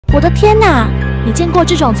我的天哪！你见过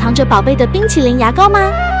这种藏着宝贝的冰淇淋牙膏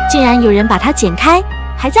吗？竟然有人把它剪开，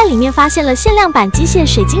还在里面发现了限量版机械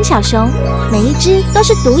水晶小熊，每一只都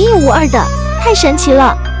是独一无二的，太神奇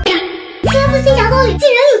了！KFC 牙膏里竟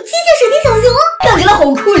然有机械水晶小熊，看起来好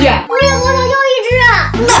酷炫！我也好想要一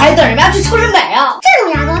只。那还等什么呀？去超市买啊！这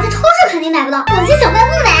种牙膏在超市肯定买不到，我去小卖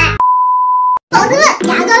部买。宝子们，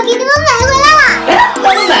牙膏给你们买回来了。哎，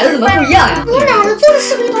咱们买的怎么不一样呀？你买的就是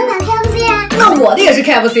视频同款 KFC 啊。那我的也是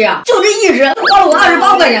KFC 啊，就这一只花了我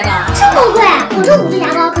28块钱呢。这么贵？我这5个牙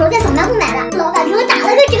膏可是在小卖部买的，老板给我打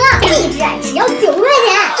了个折，一只只要9块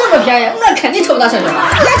钱。这么便宜，那肯定抽不到小熊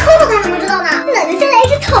吧？你来抽抽看怎么知道呢？那就先来一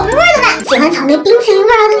支草莓味的吧。喜欢草莓冰淇淋味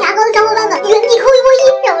儿的牙膏的小伙伴们，原地扣一波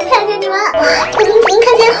1，让我看看你们。哇，这个冰淇淋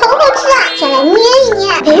看起来好好吃啊！先来捏一捏。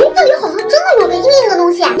哎，这里好像真的有个硬硬的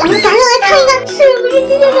东西，咱们赶紧来看一看，是不是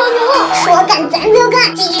机械小熊？说干咱就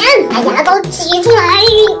干，剪，把牙膏挤出来。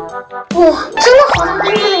哇，真的好像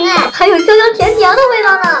冰淇淋哎，还有香香甜甜的味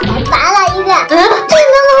道呢。来拔拉一下，这里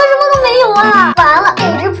面怎么什么都没有啊？完了，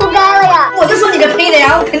这只铺盖了呀！我就说你个黑的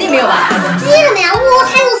呀，我肯定没有吧？接着呢呀，我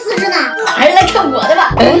还有4只呢。那还是来看我的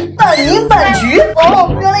吧。哎，半柠半橘，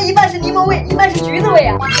哦，原来一半是柠檬味，一半是橘子味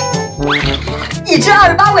啊。一只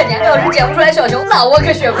28块钱，要是捡不出来小熊，那我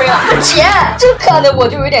可血亏了。钱，这看的我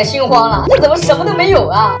就有点心慌了。这怎么什么都没有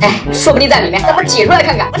啊？哎，说不定在里面，咱们挤出来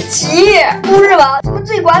看看。挤，不是吧？怎么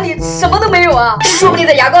这管里什么都没有啊？说不定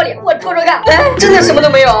在牙膏里，我戳戳看。哎，真的什么都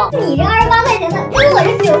没有。你这28块钱的跟我这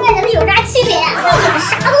9块钱的有啥区别？那你们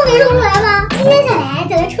啥都没抽出来吗？今天下来，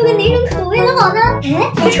再来抽个哪种口味的好呢？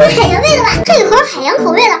哎，来抽海洋味的吧。这盒海洋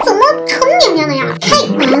口味的怎么沉甸甸的呀？嘿，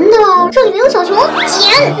难道这里面有小熊？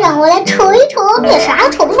捡，让我来瞅一瞅。也啥都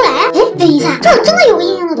瞅不出来。哎，等一下，这真的有个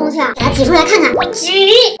硬硬的东西啊！给它挤出来看看。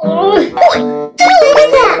挤，哇，真有东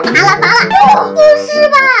西！拔了拔了，不是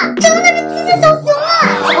吧？真的是机械小熊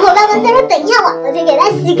啊！小伙伴们在这等一下我去给它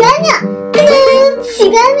洗干净。洗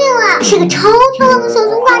干净了，是个超漂亮的小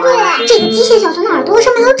熊挂坠。这个机械小熊的耳朵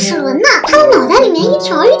上面还有齿轮呢，它的脑袋里面一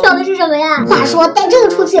条一条的是什么呀？话说带这个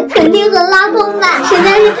出去肯定很拉风吧？实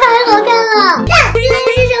在是太好看了。看，这是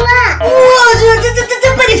什么？我去，这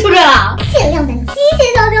被你抽出来了！限量版机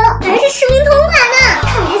械小熊，还是视频同款呢！看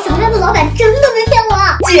来小卖部老板真的没骗我。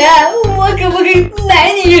姐，我可不可以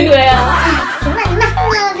买你一盒呀？行吧，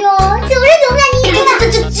那就99吧，你一个。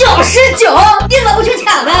这99，你怎么不去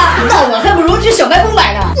抢呢？那我还不如去小卖部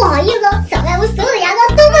买呢。不好意思，小卖部所有的牙膏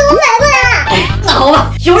都被我买过呀。哎，那好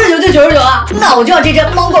吧，99就99啊。那我就要这只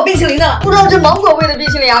芒果冰淇淋的了。不知道这芒果味的冰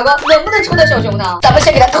淇淋牙膏能不能抽到小熊呢？咱们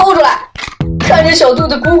先给它掏出来。看这小肚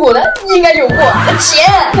子鼓鼓的，应该有货。钱，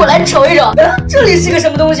我来瞅一瞅。这里是个什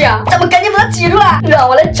么东西啊？咱们赶紧把它挤出来，让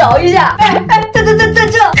我来找一下。哎，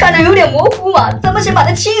这看着有点模糊嘛，咱们先把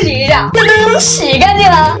它清洗一下。洗干净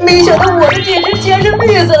了。没想到我的这只竟然是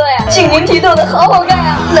绿色的呀，晶莹剔透的，好好看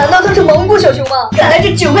呀！难道它是芒果小熊吗？看来这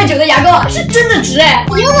9块9的牙膏啊，是真的值哎！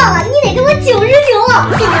别忘了，你得给我99。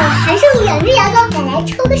现在我还剩2支牙膏，再来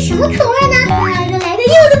抽个什么口味呢？那就来个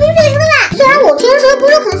柚子冰淇淋的吧。虽然我平时不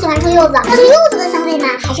是很喜欢吃柚子，但是柚子的香味呢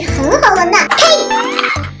还是很好闻的。嘿，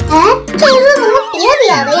哎，这一只怎么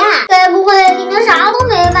瘪的呀？该不会里面啥都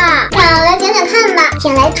没吧？那我来捡捡看吧。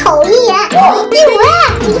先来瞅一眼，有哎，挤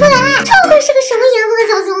出来，这会是个什么颜色的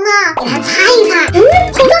小熊呢？给它擦一擦，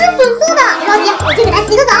好像是粉色的。别着急，我去给它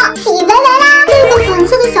洗个澡。洗白来啦！这个粉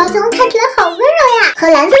色的小熊看起来好温柔呀，和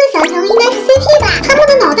蓝色的小熊应该是 CP 吧？它们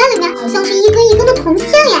的脑袋里面好像是一根一根的铜线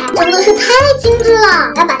呀，真的是太精致了。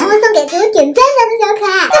要把它们送给我点赞的小可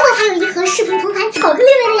爱。最后还有一盒视频同款巧克力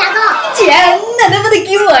味的牙膏。姐，那能不能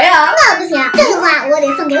给我呀？那不行，这个话我得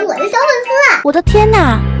送给我的小粉丝。我的天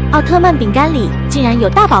哪！奥特曼饼干里竟然有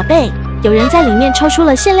大宝贝，有人在里面抽出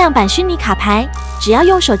了限量版虚拟卡牌，只要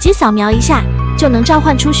用手机扫描一下，就能召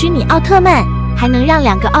唤出虚拟奥特曼，还能让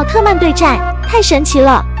2个奥特曼对战，太神奇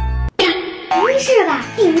了！不是吧？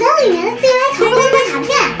饼干里面竟然还藏着一张卡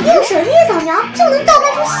片，用手机一扫描就能召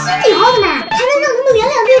唤出虚拟奥特曼，还能让他们2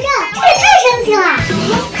两对战，这也太神奇了！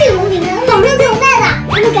哎，这种饼干网上就有卖的，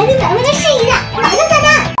咱们赶紧买回来试一下，马上下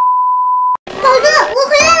单！宝子，我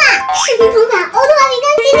回来啦！视频同款奥特曼饼干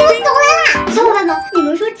给你们送来啦！小伙伴们，你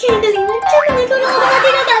们说这个里面真的能抽出奥特曼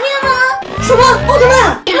对战卡片吗？什么奥特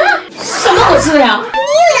曼？什么好吃的呀？你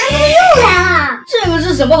俩怎么又来了？这个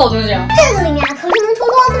是什么好东西啊？这个里面可是能抽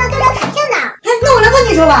出奥特曼对战卡片的。哎，那我来帮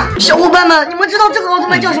你抽吧。小伙伴们，你们知道这个奥特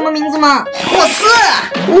曼叫什么名字吗？沃斯！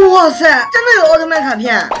哇塞，真的有奥特曼卡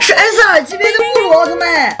片，是 SR 级别的布鲁奥特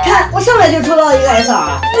曼。看，我上来就抽到了一个 SR。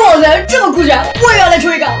哇塞，这么酷炫，我也要来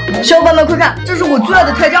抽一个。小伙伴们快看，这是我最爱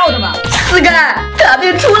的泰迦奥特曼。4盖，卡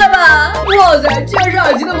片出来吧！哇塞，竟然是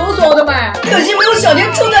2级的罗索奥特曼，可惜没有小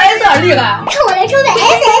田抽的 SR 厉害。看我来抽个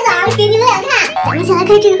SSR 给你们俩看。咱们先来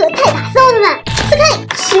开这个泰塔斯奥特曼，4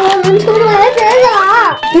开。希望能抽出来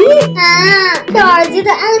SSR。这2级的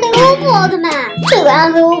暗黑萝卜奥特曼，这个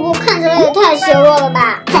暗黑萝卜看起来也太邪恶了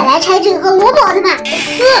吧！再来拆这个萝卜奥特曼，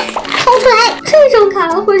抽出来这张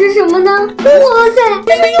卡会是什么呢？哇塞，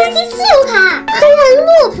这是游戏稀有卡，黑暗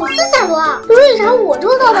洛普斯赛罗。为啥我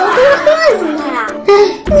抽到的都是黑暗形态啊？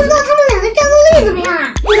不知道他们俩的战斗力怎么样啊？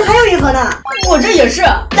这还有一盒呢，我这也是，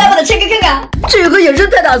来把它切开看看。这个也是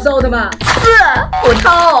泰达斯奥特曼，4，我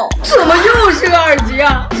操，怎么又是个2级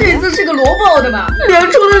啊？这次是个萝卜奥特曼，连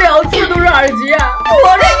出了2次都是2级啊！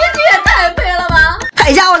我这运气也太背了吧！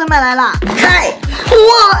海下奥特曼来了，开！哇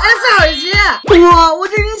 ，S2级！哇，我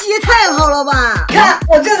这运气也太好了吧！看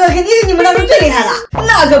我这个肯定是你们当中最厉害的。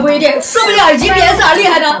那可不一定，说不定2级比 S2厉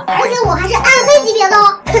害呢。而且我还是暗黑级别的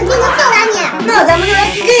哦，肯定能到达你。那咱们就来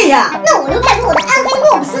PK 一下。那我就派出我的暗黑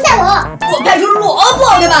洛普斯赛罗，我派出萝卜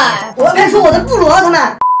奥特曼，我要派出我的布鲁奥特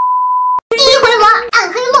曼。第一回合暗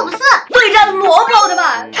黑洛普斯对战萝卜奥特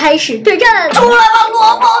曼，开始对战，出来吧，萝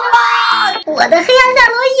卜奥特曼！我的黑暗赛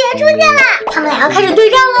罗也出现了，他们俩要开始对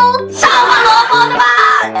战喽！上吧，萝卜奥特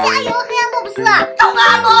曼！加油，黑暗洛普斯！冲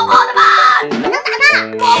啊，萝卜奥特曼！你能打他！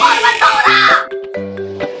萝卜奥特曼走了！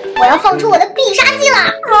我要放出我的必杀技了！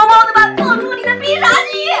萝卜奥特曼，放出你的必杀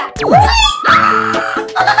技！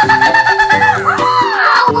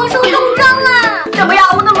我手中招了！怎么样，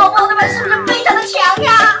我的萝卜奥特曼是不是非常的强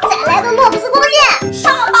呀？再来个洛普斯光线！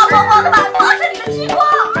上吧，萝卜奥特曼，发射你的激光！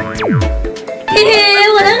嘿嘿，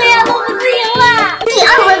我的黑暗洛普斯赢了！第二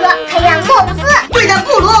回合，黑暗洛普斯对战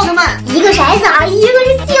布鲁奥特曼，一个是 SR，一个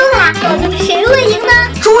是稀有卡，到底谁会赢呢？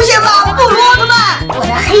出现吧，布鲁奥特曼！我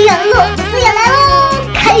的黑暗洛普斯也来喽！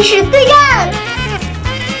开始对战！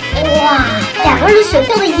哇，两个人的血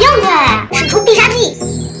掉的一样快，使出必杀技。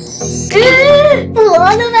布鲁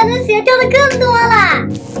奥特曼的血掉的更多了。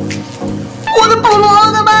我的布鲁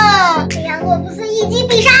奥特曼！黑暗洛普斯一击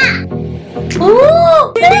必杀。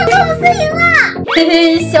哦，黑暗洛普斯赢了！嘿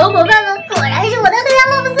嘿，小伙伴们，果然是我的黑暗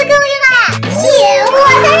洛普斯更厉害！耶，我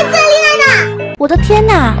才是最厉害的！我的天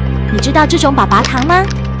哪！你知道这种粑粑糖吗？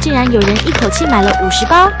竟然有人一口气买了50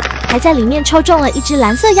包，还在里面抽中了一支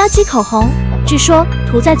蓝色妖姬口红。据说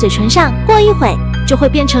涂在嘴唇上，过一会就会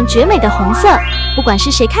变成绝美的红色，不管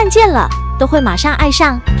是谁看见了，都会马上爱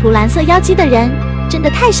上涂蓝色妖姬的人，真的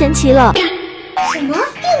太神奇了！什么？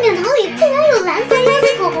便便糖里竟然有蓝色妖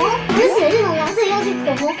姬口红，而且这种蓝色妖姬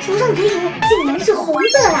口红涂上嘴以后竟然是红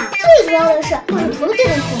色的。最主要的是，要是涂了这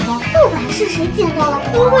种口红，不管是谁见到了，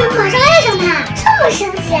都会马上爱上它，这么神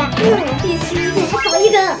奇！那我必须也要搞一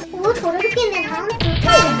根。我瞅着这便便糖怎么不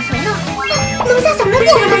眼熟呢？楼下小卖部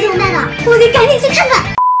好像就有卖的，我得赶紧去看看。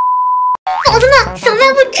宝子们，小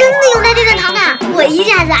卖部真的有卖便便糖的，我一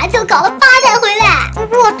下子就搞了8袋回来。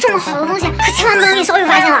哇，这么好的东西，可千万不能给小雨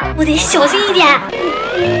发现了，我得小心一点。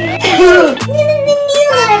你怎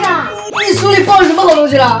么来着？你手里抱着什么好东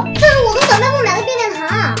西了？这是我从小卖部买的便便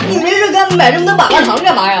糖。你没事干买这么多粑粑糖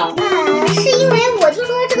干嘛呀？是因为我听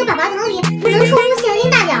说这个粑粑糖里能抽出现金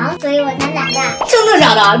大奖，所以我才买的。真的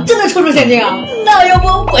假的？真的抽出现金啊？那要不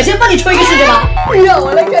我先帮你抽一个试试吧？让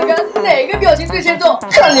我来看看哪个表情最欠揍。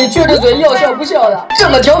看你撅着嘴要笑不笑的，这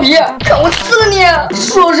么调皮，看我撕了你！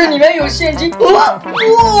说是里面有现金，哇，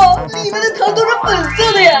里面的糖都是粉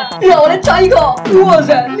色的呀！让我来尝一口，哇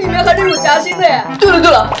塞，里面还是有夹心的呀！对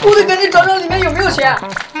了，我得赶紧找找里面有没有钱。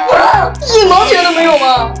哇，1毛钱都没有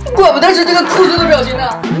吗？怪不得是这个酷似的表情呢。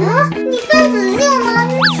你翻仔细了吗？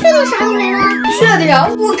你确定啥都没了？确定啊，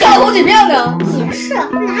我看了好几遍呢。也是，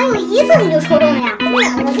哪有一次你就抽中了呀？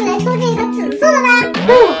那我就来抽这个紫色的吧。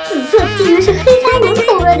紫色竟然是黑菜年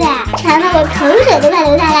口味的，馋到我口水都快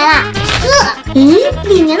流下来了。咦，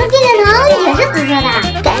里面的便便糖也是紫色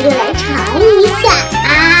的，赶紧来尝一下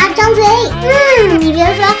啊！张嘴，你别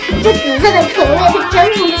说，这紫色的口味可真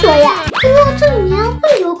不错呀。哇，这里面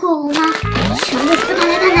会有口红吗？全部撕开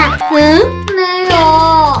来看看。没有。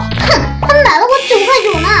哼，他买了我9块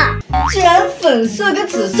9呢。既然粉色跟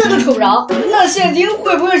紫色都抽不着，那现金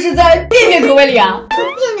会不会是在便便口味里啊？这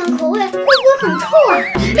便便口味会不会很臭啊？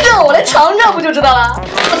让我来尝尝不就知道了。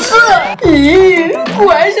咦，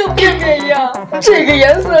果然像便便一样，这个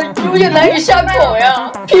颜色有点难以下口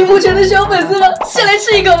呀。屏幕前的小粉丝们，先来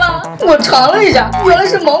吃一口吧。我尝了一下，原来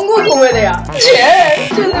是芒果口味的呀。切，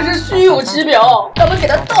真的是虚有其表。咱们给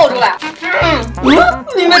它倒出来。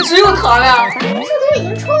里面只有糖呀。这都已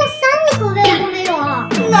经抽了3个口味了都没有。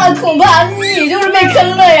那恐怕你就是被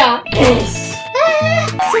坑了呀。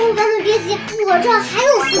小伙伴们别急，我这还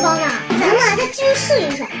有4包呢，咱们再继续试一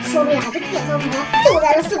试，说不定这变色口红就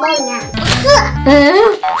在这4包里面。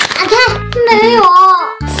打开，没有。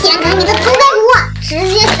掀开你的头盖骨，直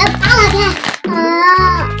接给它扒拉开。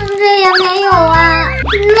这也没有啊。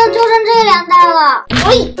那就剩这2袋了。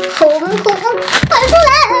喂，口红，快出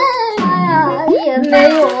来！哎呀，也没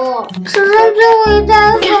有，只剩最后1袋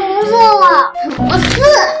粉红色了。不是，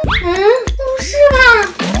不是吧？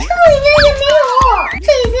这里面也没有，这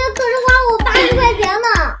些可是花我80块钱呢。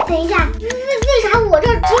等一下，为啥我这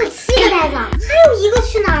儿只有7个袋子，还有1个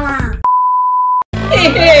去哪儿了？嘿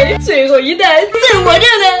嘿，最后1袋在我这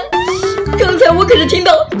呢。刚才我可是听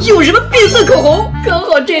到有什么变色口红，刚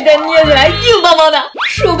好这袋捏起来硬邦邦的，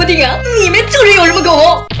说不定啊，里面就是有什么口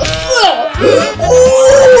红。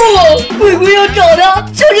鬼鬼要找的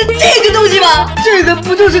就是这个东西吧？这个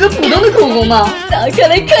不就是个普通的口红吗？打开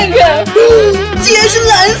来看看，竟然是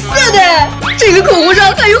蓝色的！这个口红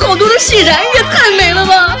上还有好多的细闪，也太美了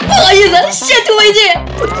吧！不好意思，先涂为敬。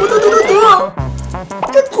涂。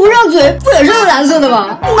这涂上嘴不也是蓝色的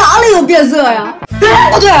吗？哪里有变色呀？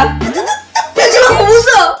不对，这变成了红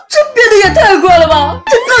色，这变得也太快了吧！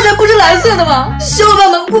这刚才不是蓝色的吗？小伙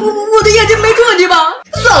伴们，我的眼睛没出问题吧？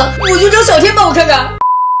算了，我就找小天帮我看看。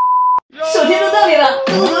小天在那里了，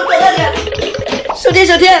走找他去。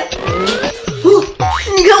小天，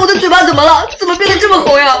你看我的嘴巴怎么了？怎么变得这么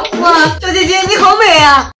红呀？哇，小姐姐你好美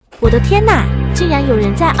啊！我的天哪！竟然有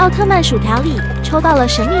人在奥特曼薯条里抽到了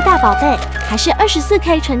神秘大宝贝，还是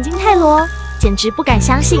24K 纯金泰罗，简直不敢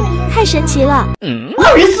相信，太神奇了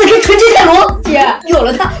！24K 纯金泰罗，姐，有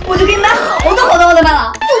了它，我就可以买好多奥特曼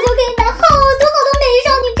了，我就可以买好多美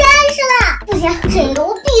少女战士了。不行，这个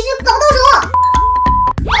我必须搞到手。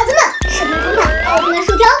奥特曼视频同款奥特曼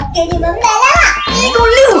薯条给你们买来了，一共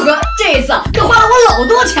6盒，这一次可花了我老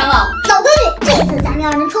多钱了。老规矩，这次咱们要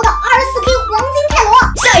是能抽到24K 黄金泰罗，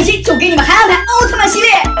下一期就给你们还安排奥特曼系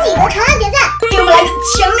列，记得长按点赞，给我们来个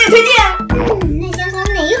强烈推荐。那先从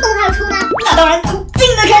哪一盒开始抽呢？那当然从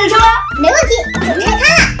金的开始抽啦。没问题，就拆开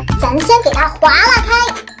了。咱先给它划拉开，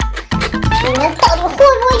里面到底会不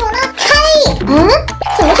会有呢？开，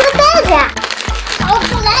怎么是个袋子呀？掏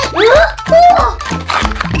出来，哇，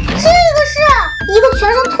这个是一个全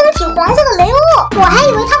身通体黄色的雷欧，我还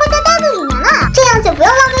以为它会在袋子里面呢，这样就不用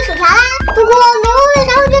浪费薯条啦。不过雷欧为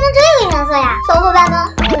啥会变成这个颜色呀？小伙伴们，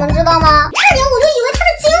你们知道吗？差点我就以为它是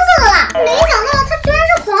金色的了，没想到它居然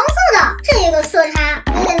是黄色的，这个色差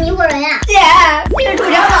有点迷惑人呀。姐，这薯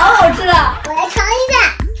条好好吃啊！我来尝一下，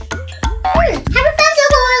还是番茄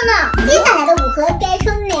口味的呢。接下来的5盒该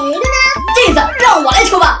抽哪一个呢？这次让我来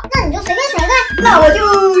抽吧。那你就随便选一个。那我就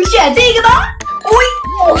选这个吧。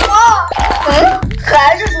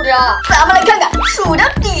还是薯条。咱们来看看薯条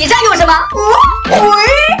底下有什么。欧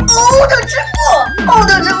特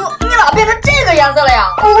之父，你哪变成这个颜色了呀？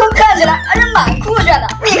不过看起来还是蛮酷炫的。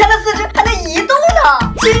你看它4肢还能移动呢。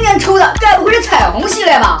今年抽的该不会是彩虹系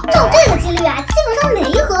列吧？照这个几率啊，基本上每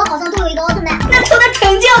一盒好像都有一个奥特曼。那抽到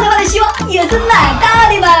纯金奥特曼的希望也是蛮大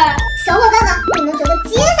的吧？小伙伴们，你们觉得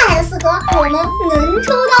接下来的4盒我们能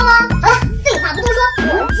抽到吗？好了，废话不多说，我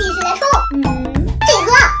们继续来抽。这盒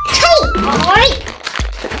拆。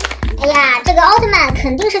哎呀，这个奥特曼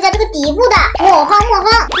肯定是在这个底部的，莫慌，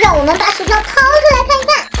让我们把薯条掏出来看一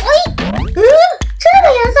看。这个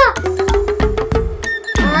颜色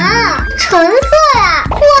啊，橙色呀，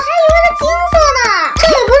我还以为是金色呢，这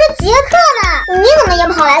里不是杰克呢，你怎么也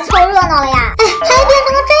跑来凑热闹了呀？还变成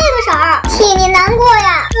了这个色儿，替你难过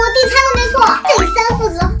呀。我弟猜的没错，这3父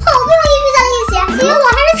子好不容易遇在了一起，结果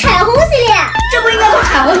还是彩虹系列，这不应该从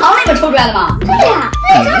彩虹糖里面抽出来的吗？对呀，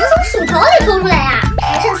为啥是从薯条里抽出来呀？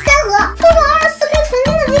还剩3盒，抽到24K 纯金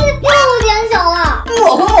的几率又减小了。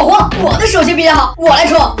莫慌，我的手气比较好，我来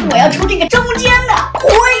抽，我要抽这个中间的。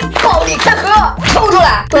暴力开盒，抽出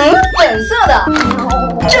来，粉色的，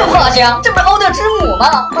这发型，这不是欧特之母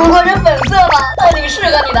吗？不过是粉色吧，还挺适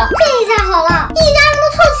合你的。这下好了，一家人都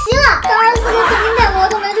凑齐了，24K 纯金泰罗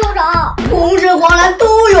都没抽着，红橙黄蓝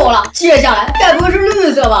都有了，接下来该不会是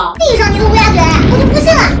绿色吧？闭上你的乌鸦嘴，我就不信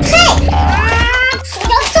了。嘿，薯条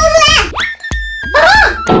抽出来！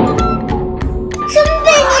真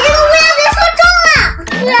被你这个乌鸦嘴说中了，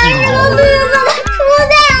居然是个绿色的初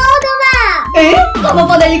代奥特曼。他们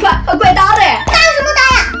放在一块还怪搭的。搭什么搭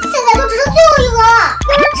呀？现在就只剩最后1盒了，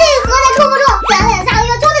要是这盒再抽不中，咱俩下个月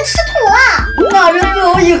就得吃土了。那是最后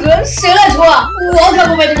1盒，谁来抽啊？我可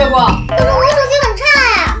不背这个锅。可是我手气很差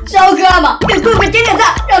呀。小可爱们，给贵贵点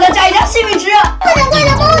赞，让他加一加幸运值。快点，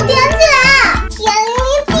帮我点起来！天灵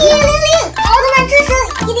灵，地灵灵，奥特曼之神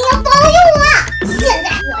一定要保佑我！现在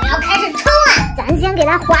我要开始抽了，咱先给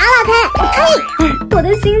它划拉开。我的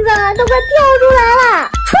心脏啊，都快跳出来了！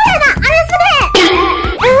出来吧，24K！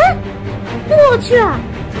我去，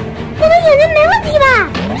我的眼睛没问题吧？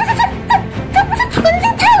这不是纯金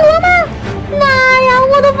泰罗吗？妈呀，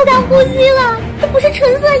我都不敢呼吸了！这不是橙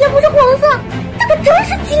色，也不是黄色，这可真是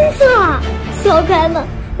金色！小可爱们，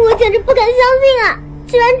我简直不敢相信啊！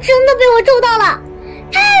居然真的被我抽到了，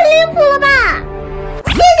太离谱了吧！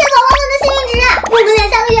谢谢宝宝们的幸运值，我们俩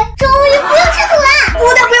下个月终于不用吃土了。不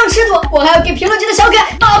但不用吃土，我还要给评论区的小可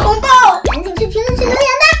爱发红包。赶紧去评论区留言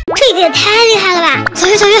吧，这个也太厉害了吧！小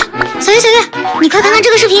月，你快看看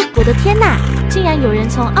这个视频。我的天哪，竟然有人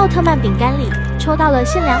从奥特曼饼干里抽到了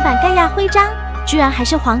限量版盖亚徽章，居然还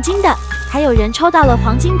是黄金的，还有人抽到了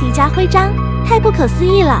黄金迪迦徽章，太不可思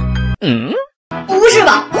议了。不是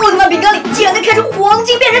吧，奥特曼饼干里竟然能开出黄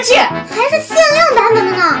金变身器，还是限量版本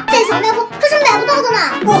的呢，在小卖部可是买不到的呢。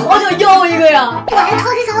我好想要一个呀！我还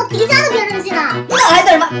超级想要迪迦的变身器呢。那还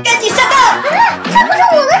等什么？赶紧下单！这不是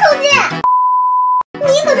我的手机，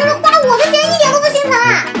你可真是花我的钱一点都不心疼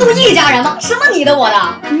啊！不一家人吗？什么你的我的？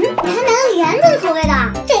你还买了2种口味的，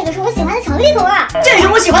这个是我喜欢的巧克力口味，这是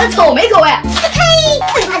我喜欢的草莓口味。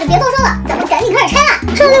废话就别多说了，咱们赶紧开始拆了。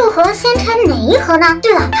这6盒先拆哪一盒呢？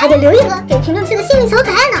对了，还得留1盒给评论区的幸运小可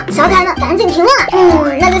爱呢。小可爱们赶紧评论了。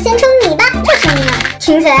那就先抽你吧。这声音呢，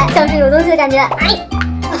听起来像是有东西的感觉。哎，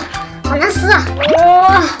好难撕啊！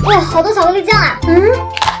哇，好多巧克力酱啊！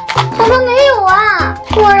好像没有啊，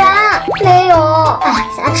果然没有。哎，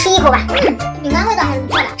先来吃1口吧。饼干味道还是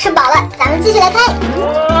不错的。吃饱了，咱们继续来开。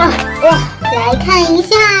哇，来看一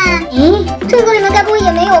下，咦，这个里面该不会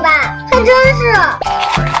也没有吧？还真是。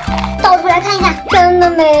倒出来看一下，真的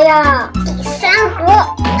没呀。第3盒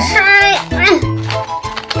拆，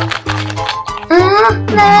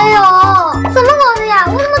没有，怎么搞的呀？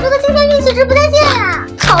我怎么觉得今天运气值不太现呀？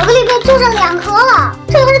巧克力片就剩2盒了，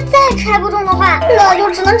这要是再拆不中的话，那就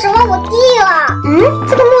只能指望我弟了。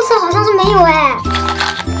这个目测好像是没有哎。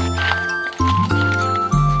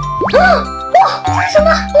哇，这是什么？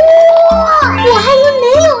哇，我还以为没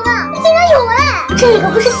有呢，竟然有哎！这个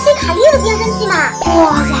不是希卡利的变身器吗？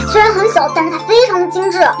哇塞，虽然很小，但是它非常的精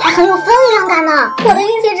致，还很有分量感呢。我的运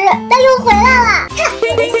气值它又回来了。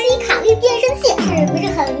这个希卡利变身器是不是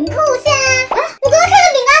很酷炫啊？我刚刚拆的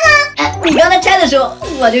饼干呢？你刚才拆的时候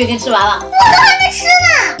我就已经吃完了，我都还没吃呢。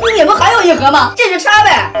你不还有1盒吗？继续拆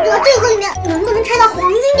呗。不知道这盒里面能不能拆到黄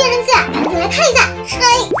金变身器？赶紧来看一下，拆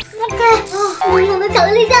撕开。浓浓的巧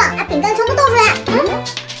克力酱，把饼干全部倒出来。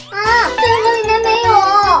这盒里面没有。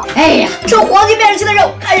哎呀，这黄金变身器的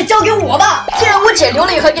肉还是交给我吧。既然我姐留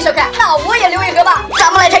了1盒给小可爱，那我也留1盒吧。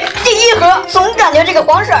咱们来拆第1盒，总感觉这个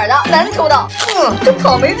黄色的难抽到。这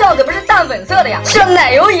草莓酱怎么是淡粉色的呀？像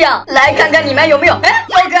奶油一样。来看看里面有没有？哎，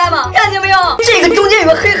小可爱们看见没有？这个中间有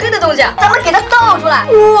个黑黑的东西，咱们给它倒出来。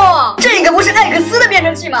哇，这个不是艾克斯的变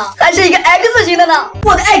身器吗？还是一个 X 型的呢。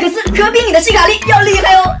我的艾克斯可比你的希卡利要厉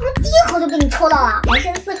害哦。我第1盒就被你抽到了，还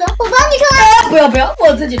剩4盒，我帮你抽啊。不要，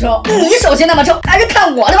我自己抽。你手气那么臭，还是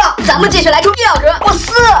看我的吧。咱们继续来抽第2盒，我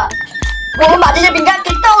撕。我们把这些饼干给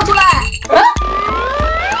倒出来。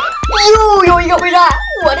又有一个徽章，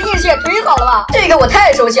我的运气也忒好了吧？这个我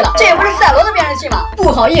太熟悉了，这不是赛罗的变身器吗？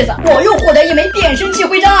不好意思，我又获得1枚变身器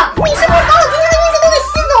徽章啊！你是不是把我今天的运气都给吸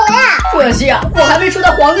走了呀？可惜啊，我还没抽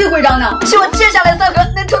到黄金徽章呢。希望接下来3盒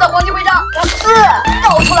能抽到黄金徽章。我撕，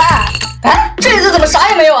倒出来。哎，这次怎么啥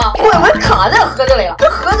也没有啊？我以为卡在盒子里了，这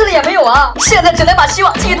盒子里也没有啊。现在只能把希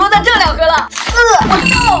望寄托在这2盒了。撕，我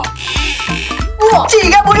倒。哇，这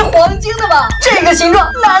该不是黄金的吧？这个形状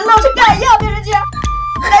难道是盖亚变身器？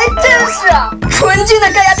还真是啊！纯金的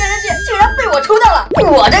盖亚变身器竟然被我抽到了，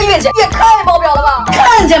我这运气也太爆表了吧！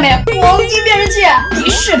看见没，黄金变身器比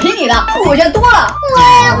视频里的酷炫多了。我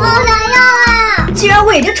也好想要啊！既然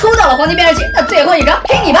我已经抽到了黄金变身器，那最后1个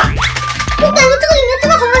给你吧。我感觉这个里面真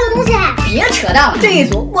的好像有东西。别扯淡了，这一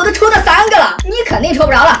组我都抽到3个了，你肯定抽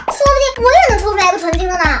不着了。说不定我也能抽出来一个纯金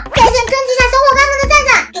的呢！在线征集一下小伙伴们的赞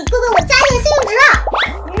赞，给哥哥我加一点幸运值。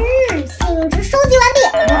幸运值收集完毕，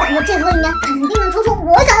我感觉这盒里面肯定能抽出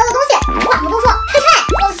我想要的东西。话不多说，开拆！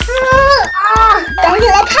我撕啊！赶紧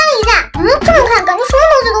来看一下。这么看感觉什么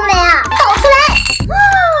东西都没啊！倒出来！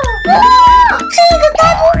哇，这个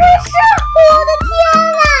该不会是……我的天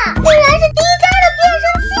哪！竟然是迪迦的变身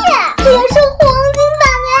器，也是黄金版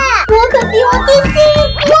哎！我可比我弟幸运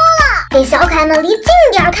多了。给小可爱们离近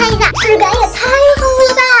点看一下，质感也太丰富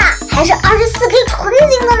了吧！还是24K 纯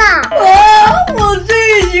金的呢！我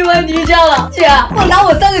最喜欢迪迦了，姐，我拿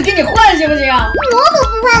我3个给你换行不行啊？我可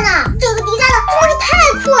不换呢，这个迪迦的真是太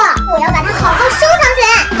酷了，我要把它好好收藏起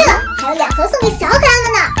来。对了，还有2盒送给小可爱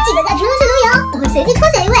们呢，记得在评论区留言哦，我会随机抽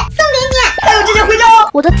选1位送给你。还有这些徽章。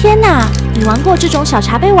我的天哪，你玩过这种小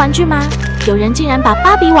茶杯玩具吗？有人竟然把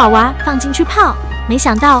芭比娃娃放进去泡，没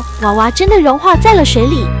想到娃娃真的融化在了水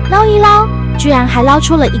里，捞一捞，居然还捞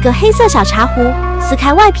出了一个黑色小茶壶，撕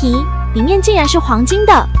开外皮，里面竟然是黄金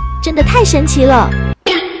的，真的太神奇了。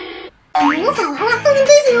魔法娃娃放进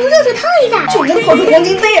杯子只用热水烫一下就能泡出黄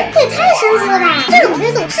金杯，这也太神奇了吧！这种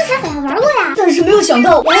杯子我之前好像玩过呀，但是没有想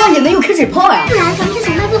到娃娃也能用开水泡呀。不然咱们去小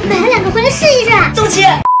卖部买了2个回来试一试。走起！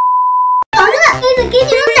宝子们，杯子给你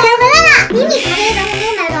们买回来了。迷你茶杯咱们没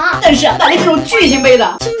有买着，但是买了这种巨型杯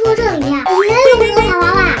的。听说这里面也有魔法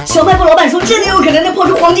娃娃。小卖部老板说真的有可能能泡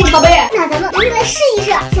出黄金茶杯。那咱们赶紧来试一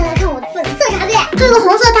试。先来看我的粉色茶杯，这个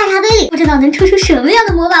红色大茶杯里不知道能抽出什么样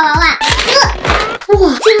的魔法娃娃。哇，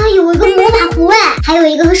竟然有一个魔法壶哎，还有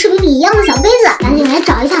一个和视频里一样的小杯子。赶紧来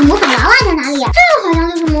找一下魔法娃娃在哪里？这好像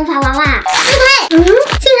就是魔法娃娃。撕开，竟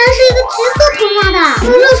然是一个橘色头发的。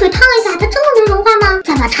用热水烫一下，它真的能融化吗？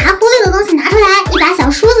再把茶壶里的东西拿出来，一把小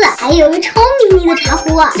梳子，还有一个超迷你的茶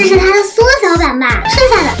壶，这是它的缩小版吧。剩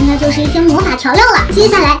下的应该就是一些魔法调料了。接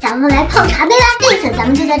下来咱们来泡茶杯啦，这次咱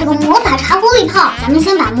们就在这个魔法茶壶里泡。咱们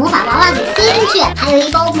先把魔法娃娃给塞进去，还有一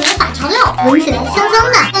包魔法调料，闻起来香香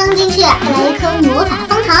的，放进去，再来一颗魔法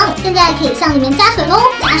方糖。现在可以向里面加水喽，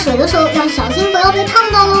加水的时候要小心不要被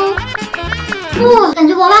烫到喽。哇，感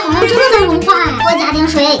觉娃娃好像真的在融化哎！多加点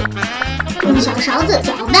水，用小勺子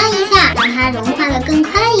搅拌一下，让它融化的更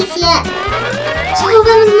快一些。小伙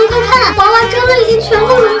伴们，你们快看，娃娃真的已经全部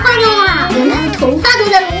融化掉了，连它的头发都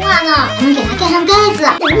在融化呢。咱们给它盖上盖子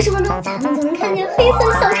，20分钟咱们就能看见黑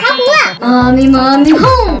色小茶壶了。妈咪妈咪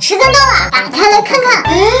哄，时间到了，打开来看看。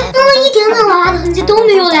哎，怎么一点点娃娃的痕迹都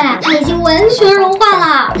没有嘞？它已经完全融化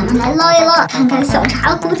了。咱们来捞一捞，看看小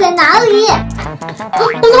茶壶在哪里。哦，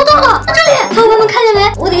我捞到了，在这里。小伙伴们看见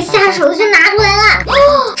没？我得下手去拿出来了。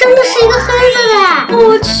哦，真的是一个黑色的。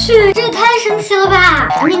我去，这也太神奇了吧！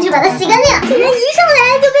赶紧去把它洗干净。竟然一上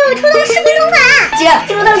来就被我抽到视频中法。姐，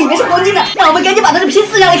听说它里面是黄金的，让我们赶紧把它的皮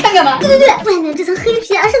撕下来看看吧。对，外面这层黑皮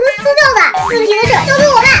是能撕掉的，撕皮的事交给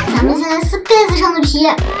我了。咱们现在撕盖子上的皮，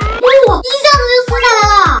哇，一下子就撕下来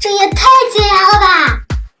了，这也太解压了吧！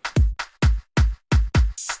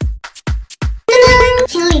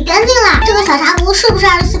清理干净了，这个小茶壶是不是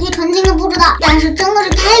24K 纯金的不知道，但是真的是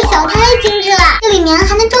太小太精致了，这里面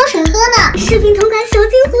还能装水喝呢。视频同款小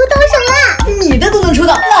金壶到手了，你的都能抽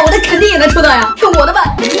到，那我的肯定也能抽到呀。看我的吧，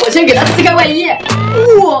我先给它撕开外衣。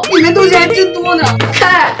哇，里面东西还真多呢。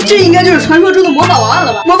看，这应该就是传说中的魔法娃娃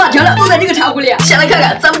了吧？魔法调料都在这个茶壶里。先来看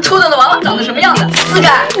看咱们抽到的娃娃长得什么样子。撕开，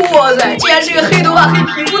哇塞，竟然是个黑头发黑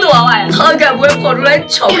皮肤的娃娃呀！它该不会泡出来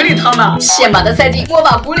巧克力汤吧？先把它塞进魔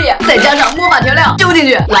法壶里，再加上魔法调料丢进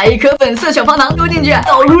去，来一颗粉色小方糖丢进去，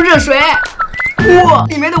倒入热水。哇，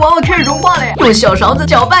里面的娃娃开始融化了呀！用小勺子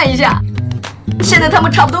搅拌一下。现在它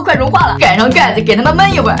们差不多快融化了，盖上盖子给它们焖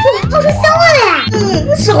一会儿。哇，泡出香味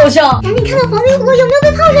嘞！是好香。赶紧看看黄金壶有没有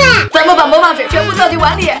被泡出来。咱们把魔法水全部倒进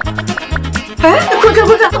碗里。哎，快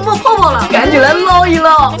看，它冒泡泡了，赶紧来捞一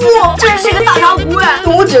捞。哇，这是一个大茶壶哎，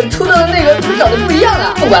跟我姐抽到的那个怎么长得不一样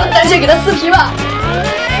啊？不管了，咱先给它撕皮吧。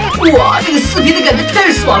哇，这个撕皮的感觉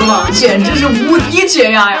太爽了，简直是无敌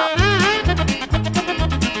解压呀！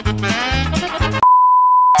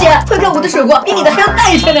姐，快看我的水果，比你的还要大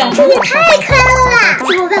一圈呢！这也太可爱了吧！小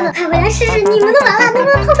伙伴们，快回来试试你们的娃娃能不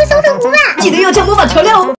能泡出小水壶吧！记得要加魔法调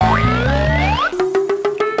料哦。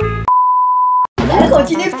还好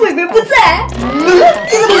今天贵贵不在。你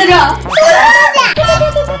怎么在这儿？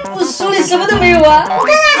我手里什么都没有啊！我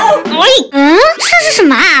看看，这是什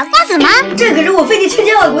么啊？瓜子吗？这可是我费尽千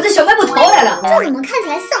辛万苦在小卖部淘来的。这怎么看起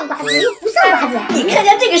来像瓜子又不像瓜子呀？你看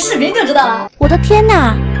下这个视频就知道了。我的天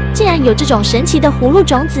哪，竟然有这种神奇的葫芦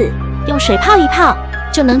种子，用水泡一泡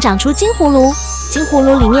就能长出金葫芦。金葫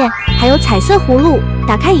芦里面还有彩色葫芦，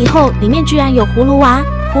打开以后里面居然有葫芦娃，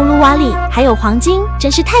葫芦娃里还有黄金，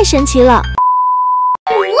真是太神奇了。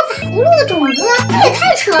魔法葫芦的种子，这也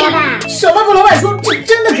太扯了吧！小卖部老板说这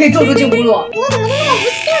真的可以种出金葫芦，我怎么会那么不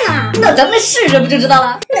信啊？那咱们试试不就知道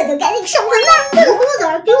了？那就赶紧上盆吧！这个葫芦籽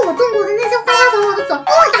儿比我种过的那些花花草草的籽都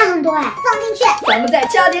要大很多哎！放进去，咱们再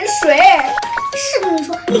加点水。视频里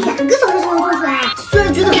说2个小时就能种出来，虽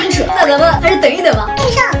然觉得很扯，那咱们还是等一等吧。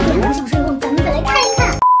闭上，2个小时以后咱们再来看一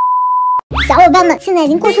看。小伙伴们，现在已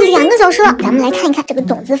经过去2个小时了，咱们来看一看这个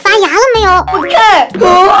种子发芽了没有？我看，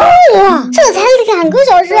哇，这才2个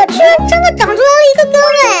小时，居然真的长出来了一个根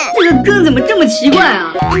哎！这个根怎么这么奇怪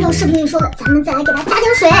啊？按照视频里说的，咱们再来给它加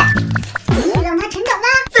点水，继续让它成长吧。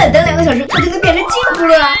再等2个小时，它就能变成金葫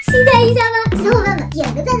芦了。期待一下吧，小伙伴们，点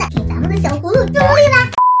个赞赞，给咱们的小葫芦助力啦！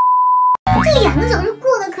这2个小时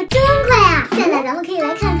过得可真快啊！现在咱们可以来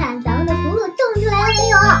看看咱们的葫芦种出来了没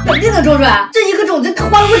有？肯定能种出来，这一颗种子可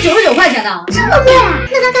花了我99块钱呢。这么贵啊？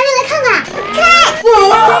那咱赶紧来看看。开！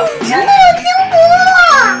哇，真的有金葫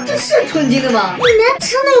芦！这是纯金的吗？里面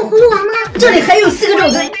真的有葫芦娃吗？这里还有4个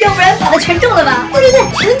种子，要不然把它全种了吧？对，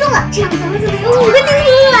全种了，这样咱们就得有5个金葫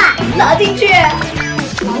芦了。撒进去，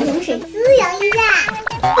来点水滋养一下。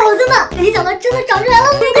宝子们，没想到真的长出来了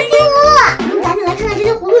5个金葫芦！咱们赶紧来看看这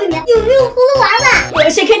些葫芦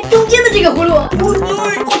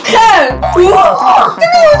哇，真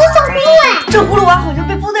的有一个小葫芦哎！这葫芦娃好像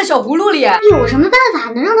被封在小葫芦里。有什么办法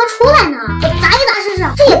能让它出来呢？我砸一砸试试，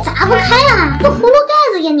这也砸不开啊！这葫芦盖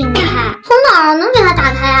子也拧不开，从哪儿能给它打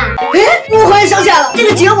开啊？哎，我忽然想起来了，这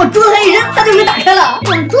个只要往桌子上一扔，它就会打开了。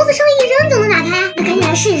往桌子上一扔就能打开？那赶紧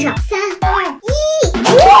来试试。3、2、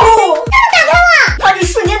1，哦，它打开了！它是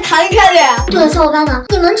瞬间弹开的呀。对了，小伙伴们，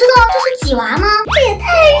你们知道这是几娃吗？这也太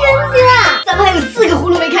神奇了！咱们还有4个葫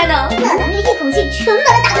芦没开呢。那咱们就一口气全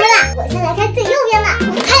把它打开了。我先来开最右边的，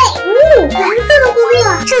嘿，哦，蓝色的葫芦，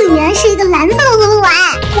这里面是一个蓝色的葫芦娃。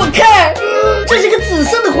我看，这是个紫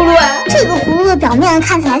色的葫芦娃。这个葫芦的表面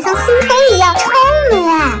看起来像星胚一样，超美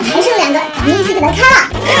哎！还剩2个，咱们一起给它开了。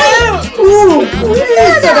红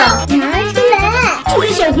色的，拿出来。这个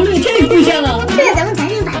小葫芦也太酷炫了。现在咱们赶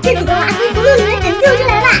紧把这几个娃从葫芦里面拯救出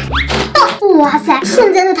来吧。哇塞，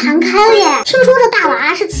瞬间就弹开了耶！听说这大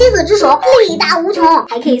娃是妻子之手，力大无穷，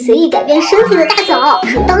还可以随意改变身体的大小，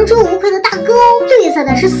是当之无愧的大哥哦。绿色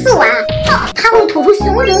的是4娃，它会吐出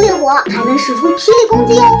熊人烈火，还能使出霹雳攻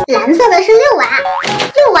击哦。蓝色的是6娃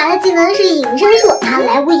，6娃的技能是隐身术，它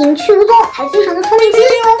来无影去无踪，还非常的聪明机灵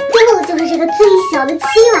哦。最后就是这个最小的7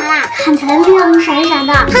娃，看起来亮闪闪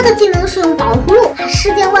的，它的技能是用宝葫芦把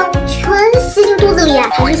世间万物全吸进肚子里，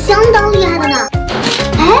还是相当厉害的呢。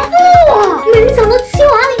哎，哇！没想到7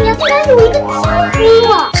娃里面竟然有一个金葫芦，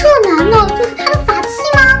这难道就是它的法器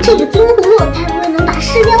吗？这个金葫芦该不会能把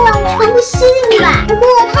世间万物全部吸进去吧？不过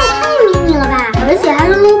它也太秘密了吧，而且还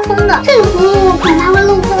是镂空的，这个葫芦恐怕会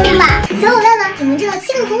漏风吧？小伙伴们，你们知道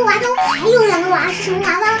7个葫芦娃中还有2个娃是什么娃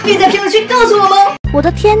吗？可以在评论区告诉我们。我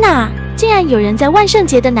的天哪！竟然有人在万圣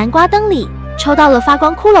节的南瓜灯里抽到了发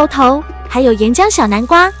光骷髅头，还有岩浆小南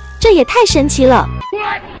瓜，这也太神奇了！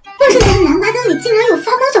万圣节的南瓜灯里竟然有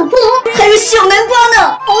发光小骷髅，还有小南瓜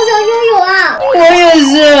呢，好想拥有啊！我也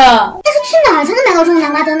是。但是去哪儿才能买到这种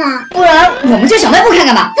南瓜灯呢？不然我们去小卖部看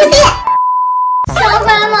看吧。不行。小伙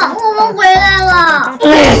伴们，我们回来了。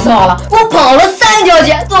累死我了，我跑了3条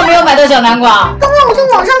街都没有买到小南瓜。刚刚我从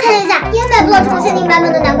网上看了一下，也买不到这种限定版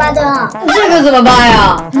本的南瓜灯。这个怎么办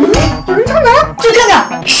呀？有人敲门，去看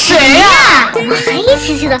看谁呀？怎么黑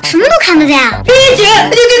漆漆的，什么都看不见啊？姐，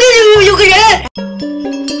有个人。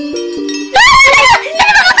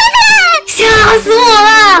吓死我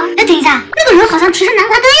了！哎，等一下，那个人好像提着南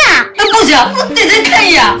瓜灯呀！不行，我得再看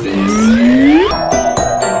一眼。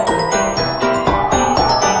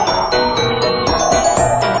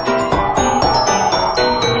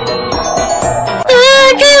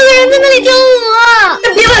这有个人在那里跳舞。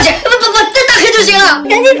别客气，不，再打开就行了。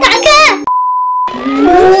赶紧打开！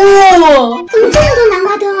哦，怎么这么多南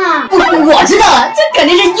瓜灯啊？我知道了，这肯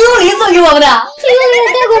定是幽灵送给我们的。这幽灵也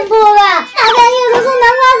太恐怖了吧！大半夜的送南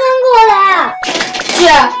瓜灯过来。姐，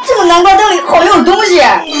这个南瓜灯里好像有东西。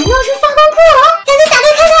难道是发光骷髅？赶紧打开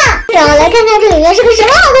看看，让我来看看这里面是个什么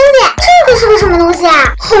好东西。这个是个什么东西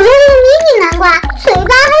啊？好像是个迷你南瓜，嘴巴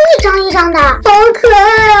还一张一张的，好可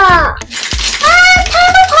爱啊！啊，它还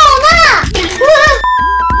能跑呢！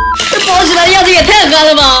这跑起来样子也太憨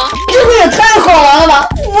了吧！这个也太好玩了吧！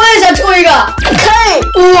我也想抽一个。嘿，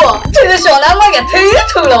哇，这个小南瓜也太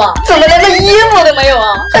丑了吧！怎么连个衣服都没有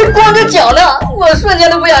啊？还光着脚呢！我瞬间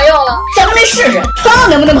都不想要了。咱们来试试，看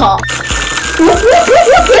能不能跑。什么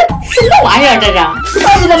玩意儿这是？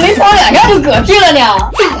它怎么没跑2下就嗝屁了呢？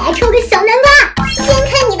再来抽个小南瓜，掀开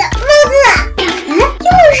你的帽子。哎，又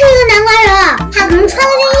是一个南瓜人，他可能穿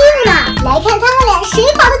了件衣服呢。来看他们俩谁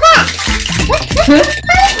跑得快。你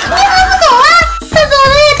还不走啊？他走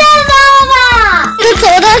的也太慢了吧！这走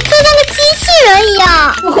的就像个机器人一样。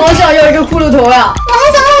我好想要一个骷髅头呀！我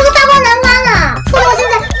还想要一个大包南瓜呢。说到现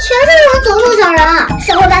在，全是这种走路小人啊！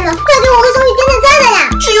小伙伴们，快给我和小雨点点赞的呀！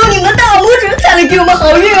只有你们的大拇指才能给我们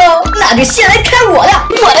好运哦。那就先来开我的，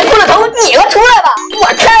我的骷髅头你们出来吧！我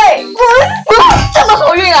开！哇，这么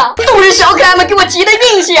好运啊！都是小可爱们给我集的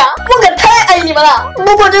运气啊！我可太爱你们了。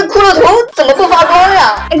不过这骷髅头怎么不发光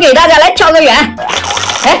呀？给大家来挑个圆。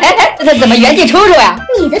这怎么原地抽抽呀？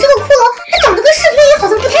你的这个骷髅，它长得跟视频里好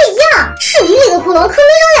像不太一样。视频里的骷髅可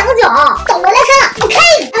没长2个脚。倒过来删了，我开！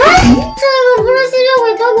这个不是吸血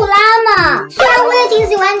鬼德古拉吗？虽然我也挺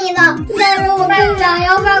喜欢你的，但是我更想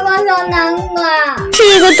要发光小南瓜。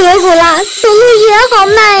这个德古拉走路也好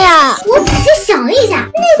慢呀。我仔细想了一下，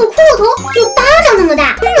那个骷髅头有巴掌那么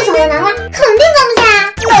大，这么小的南瓜肯定放不下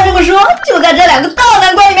啊。那这么说，就在这2个大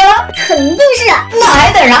南瓜里面了？肯定是。那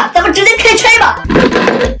还等啥？咱们直接开拆吧。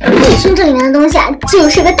一听这里面的东西啊，就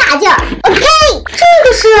是个大件儿。OK， 这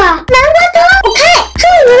个是南瓜灯。OK， 这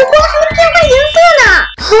里面的光还能变换颜色呢，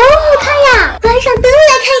好好看呀！关上灯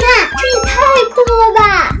来看一看，这也太酷了吧！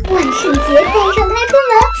万圣节带上它出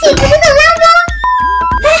门，岂不是很拉风？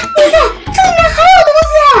哎，你看，这里面还有东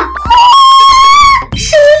西，哇！是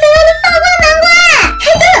我想要的发光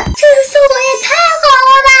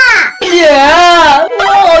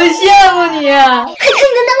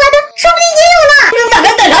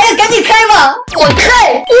滚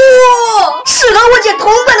开！哇，适合我姐同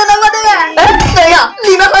款的南瓜灯哎！哎，等一下，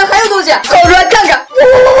里面好像还有东西，掏出来看看。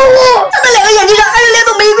哇，它的2个眼睛上还有2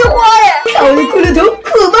朵玫瑰花哎！看我的骷髅头，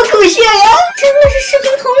可不可像呀？真的是视频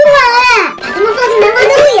同款哎！把它们放进南瓜灯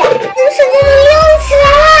里，灯瞬间就亮起来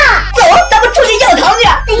了。走，咱们出去要糖去。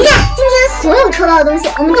等一下，今天所有抽到的东西，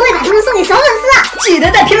我们都会把它们送给小粉丝的。记得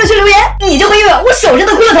在评论区留言，你就会拥有我手上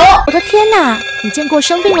的骷髅头。我的天哪！你见过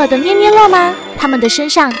生病了的捏捏乐吗？他们的身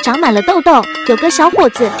上长满了痘痘，有个小伙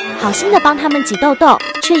子好心的帮他们挤痘痘，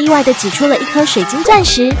却意外的挤出了一颗水晶钻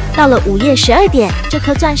石。到了午夜12点，这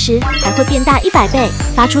颗钻石还会变大100倍，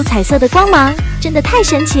发出彩色的光芒，真的太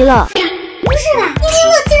神奇了。不是吧？捏捏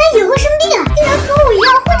乐竟然也会生病，竟然和我一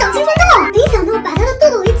样会长青春痘。没想到把他的痘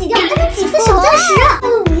痘给挤掉，还能挤出小钻石。到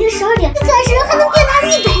了午夜12点，这钻石还能变大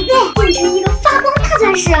100倍，变成一个发光大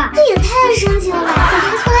钻石，这也太神奇了吧！我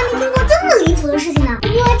还从来没听过这么离谱的事情呢。不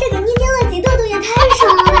过这个捏捏乐挤痘痘也太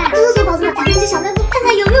爽了吧！走走走，宝子们，咱们去小卖部看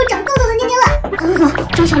看有没有长痘痘的捏捏乐。走走走，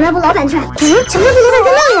找小卖部老板去。小卖部老板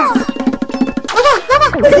在那里。老板，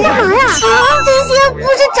你在干嘛呀？这些不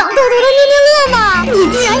是长痘痘的捏捏乐吗？你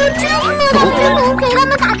居然用这么大的金额给他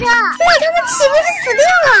们打折，那他们岂不是死定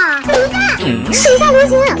了？怎么办？手下留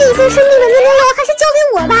情，这些生病的捏捏乐还是交给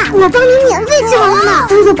我吧，我帮你免费治完了呢。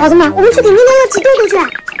走走，宝子们，我们去给捏捏乐挤痘痘去。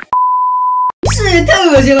这也太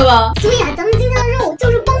恶心了吧！所以啊，咱们今天的任务就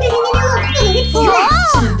是帮这些捏捏乐把痘痘给挤出来。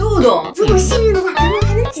挤痘痘？如果幸运的话，咱们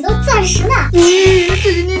还能挤到钻石呢。这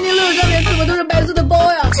些捏捏乐上面怎么都是白色的包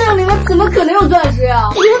呀？这里面怎么可能有钻石呀？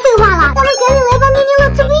别废话了，咱们赶紧来帮捏捏乐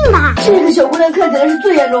治病吧。这个小姑娘看起来是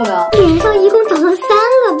最严重的，脸上一共长了3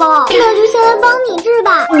个包，那就先来帮你治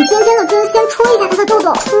吧。用尖尖的针先戳一下那个痘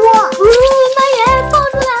痘，戳，妈耶，爆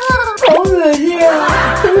出来了，好恶心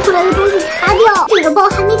啊！喷出来的东西擦掉，这个包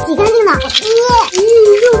还没挤干净呢。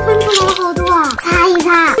又喷出来了好多啊！擦一擦，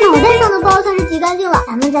脑袋上的包算是挤干净了，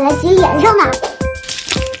咱们再来挤脸上的，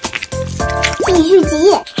继续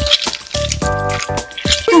挤。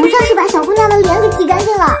总算是把小姑娘的脸给挤干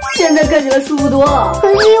净了，现在看起来舒服多了。可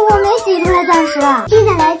惜我没挤出来钻石。接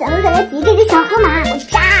下来咱们再来挤这只小河马，我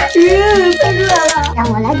扎，喷出来了，让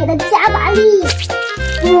我来给它加把力。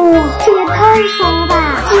哇，这也太爽了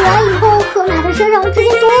吧！挤完以后，河马的身上直接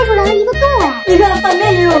多出来了一个洞哎！你看反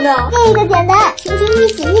面也有呢。这个简单，轻轻一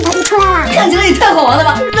挤它就出来了。看起来也太好玩了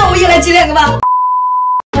吧！让我也来挤2个吧。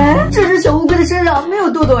哎，这只小乌龟的身上没有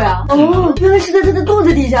痘痘呀？哦，原来是在它的肚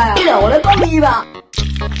子底下呀！让我来帮你一把。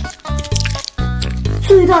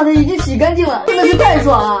最大的已经洗干净了，真的是太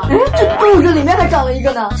爽了！哎，这肚子里面还长了一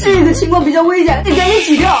个呢，这个情况比较危险，得赶紧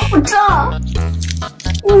洗掉，我炸！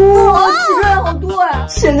哇，挤出来好多呀！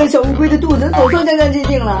现在小乌龟的肚子总算干干净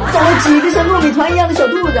净了，长了几个像糯米团一样的小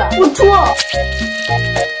兔子，我戳！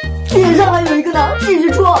脸上还有一个呢，继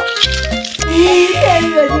续戳！太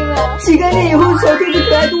恶心了！洗干净以后，小兔子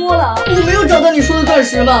可爱多了。你没有找到你说的钻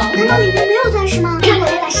石吗？难道里面没有钻石吗？让我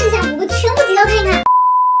来把剩下5个全部挤掉看一看。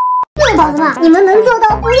对，宝子们，你们能做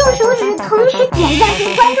到不用手指同时点赞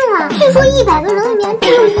和关注吗？据说100个人里面只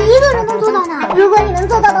有1个人能做到呢。如果你能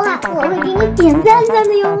做到的话，我会给你点赞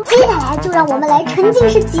的哟。接下来就让我们来沉浸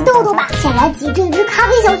式挤痘痘吧。先来挤这只咖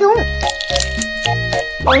啡小熊，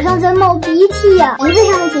好像在冒鼻涕呀。鼻子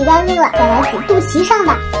上的挤干净了，再来挤肚脐上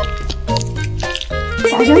的。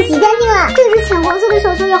小熊挤干净了，这只浅黄色的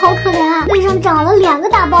小熊也好可怜啊，背上长了2个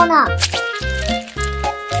大包呢。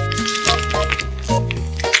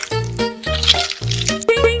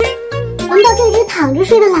轮到这只躺着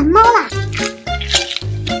睡的懒猫啦。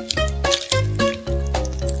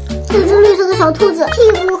这只绿色的小兔子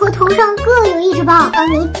屁股和头上各有1只包，帮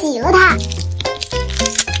你挤了它。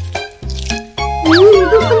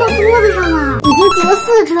都喷到桌子上了，已经挤了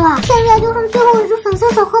4只了，现在就剩最后1只粉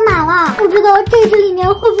色小河马了。不知道这只里面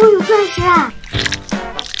会不会有钻石啊？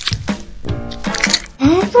哎，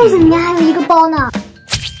肚子里面还有1个包呢。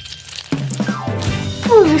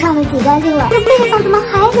肚子上的挤干净了，这背上怎么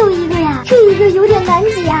还有1个呀？这个有点难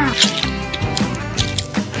挤啊。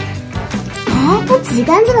哎，都挤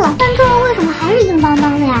干净了，但这为什么还是硬邦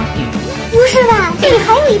邦的呀？不是吧，这里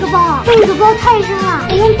还有1个包，这个包太深了，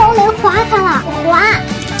我用刀来划它了，我划。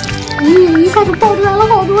一下就爆出来了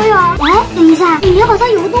好多呀！哎，等一下，里面好像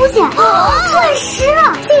有个东西，钻石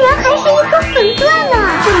啊！竟然还是一颗粉钻呢！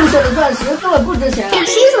这么小的钻石根本不值钱。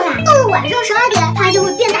谁说的？到了晚上12点，它就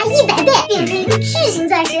会变大100倍，变成一个巨型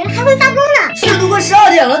钻石，还会发光呢。这都快12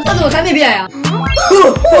点了，它怎么还没变呀？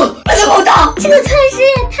而且好大！这个钻石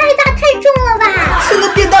也太大太重了吧！真的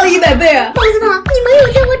变大了100倍！宝子们，你们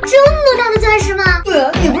有见过这么大的钻石吗？对啊，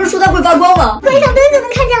你不是说它会发光吗？关上灯就能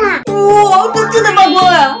看见了。哇，它真的发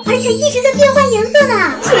光呀！而且一直在变换颜色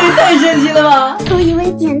呢。这也太神奇了吧！都以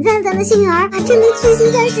为点赞咱的幸运儿，把这枚巨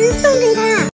型钻石送给他。